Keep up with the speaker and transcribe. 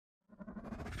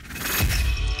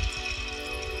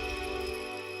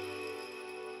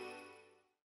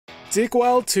Dick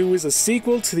Wilde 2 is a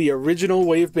sequel to the original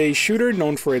wave-based shooter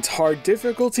known for its hard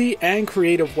difficulty and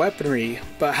creative weaponry,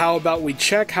 but how about we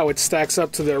check how it stacks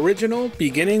up to the original,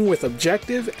 beginning with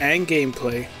objective and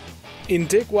gameplay. In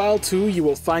Dick Wilde 2, you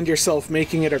will find yourself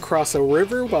making it across a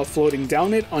river while floating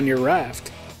down it on your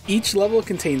raft. Each level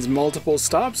contains multiple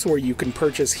stops where you can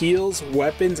purchase heals,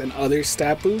 weapons, and other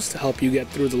stat boosts to help you get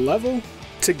through the level.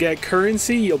 To get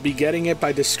currency, you'll be getting it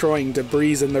by destroying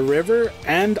debris in the river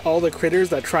and all the critters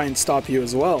that try and stop you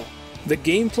as well. The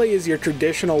gameplay is your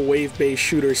traditional wave-based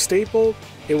shooter staple.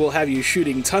 It will have you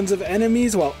shooting tons of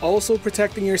enemies while also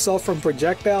protecting yourself from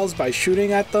projectiles by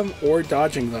shooting at them or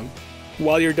dodging them.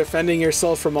 While you're defending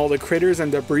yourself from all the critters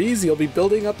and debris, you'll be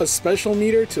building up a special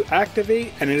meter to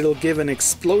activate, and it'll give an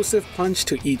explosive punch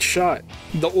to each shot.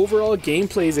 The overall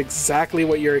gameplay is exactly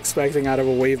what you're expecting out of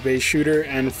a wave-based shooter,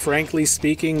 and frankly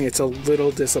speaking, it's a little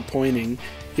disappointing.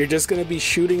 You're just going to be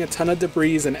shooting a ton of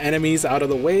debris and enemies out of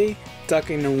the way,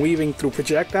 ducking and weaving through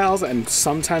projectiles, and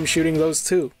sometimes shooting those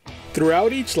too.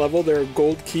 Throughout each level, there are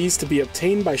gold keys to be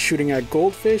obtained by shooting at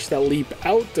goldfish that leap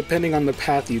out depending on the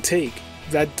path you take.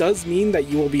 That does mean that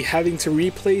you will be having to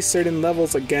replay certain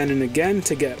levels again and again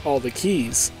to get all the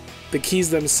keys. The keys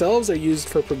themselves are used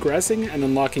for progressing and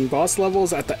unlocking boss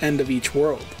levels at the end of each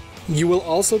world. You will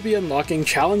also be unlocking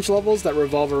challenge levels that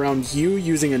revolve around you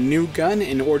using a new gun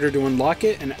in order to unlock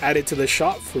it and add it to the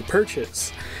shop for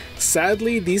purchase.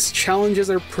 Sadly, these challenges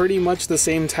are pretty much the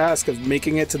same task of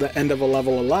making it to the end of a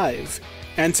level alive.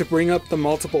 And to bring up the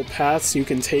multiple paths you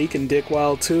can take in Dick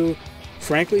Wilde 2,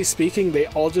 frankly speaking, they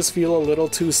all just feel a little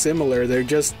too similar. They're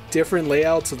just different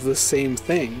layouts of the same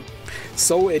thing.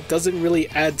 So it doesn't really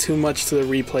add too much to the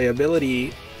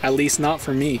replayability, at least not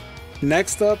for me.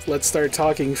 Next up, let's start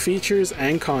talking features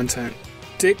and content.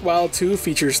 Dick Wilde 2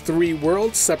 features 3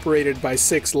 worlds separated by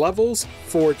 6 levels,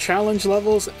 4 challenge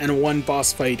levels, and 1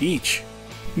 boss fight each.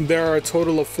 There are a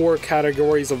total of 4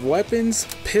 categories of weapons: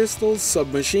 pistols,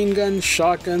 submachine guns,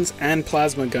 shotguns, and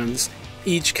plasma guns.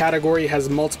 Each category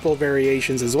has multiple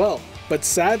variations as well, but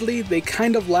sadly, they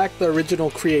kind of lack the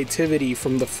original creativity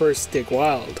from the first Dick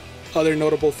Wilde. Other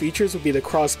notable features would be the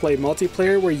cross-play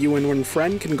multiplayer where you and one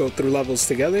friend can go through levels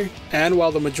together, and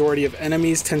while the majority of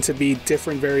enemies tend to be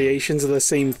different variations of the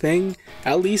same thing,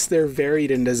 at least they're varied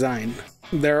in design.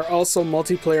 There are also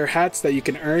multiplayer hats that you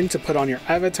can earn to put on your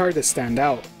avatar to stand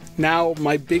out. Now,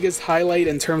 my biggest highlight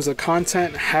in terms of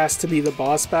content has to be the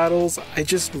boss battles. I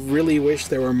just really wish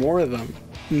there were more of them.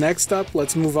 Next up,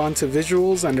 let's move on to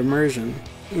visuals and immersion.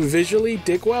 Visually,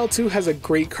 Dick Wilde 2 has a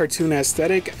great cartoon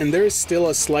aesthetic, and there is still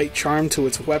a slight charm to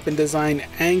its weapon design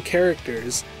and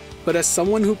characters. But as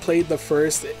someone who played the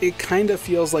first, it kinda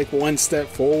feels like 1 step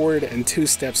forward and 2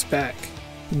 steps back.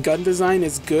 Gun design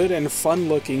is good and fun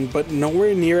looking, but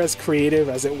nowhere near as creative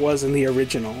as it was in the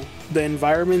original. The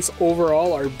environments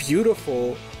overall are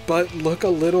beautiful, but look a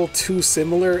little too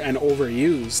similar and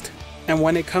overused. And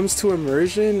when it comes to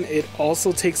immersion, it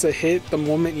also takes a hit the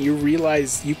moment you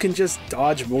realize you can just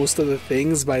dodge most of the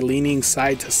things by leaning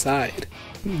side to side.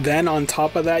 Then on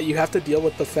top of that, you have to deal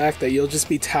with the fact that you'll just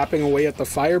be tapping away at the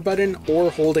fire button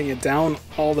or holding it down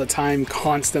all the time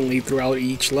constantly throughout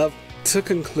each level. To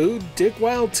conclude, Dick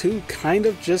Wilde 2 kind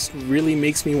of just really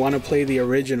makes me want to play the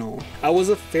original. I was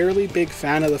a fairly big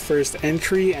fan of the first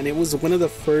entry, and it was one of the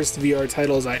first VR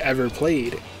titles I ever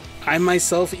played. I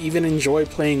myself even enjoy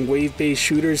playing wave-based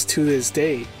shooters to this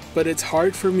day, but it's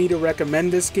hard for me to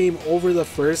recommend this game over the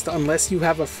first unless you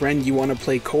have a friend you want to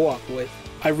play co-op with.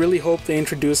 I really hope they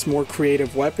introduce more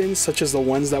creative weapons such as the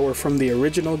ones that were from the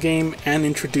original game and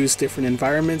introduce different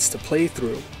environments to play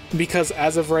through. Because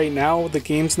as of right now, the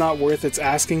game's not worth its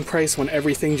asking price when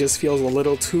everything just feels a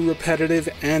little too repetitive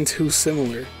and too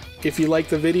similar. If you liked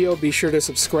the video, be sure to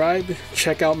subscribe,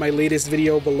 check out my latest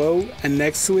video below, and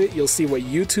next to it you'll see what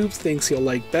YouTube thinks you'll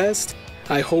like best.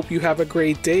 I hope you have a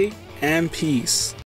great day, and peace.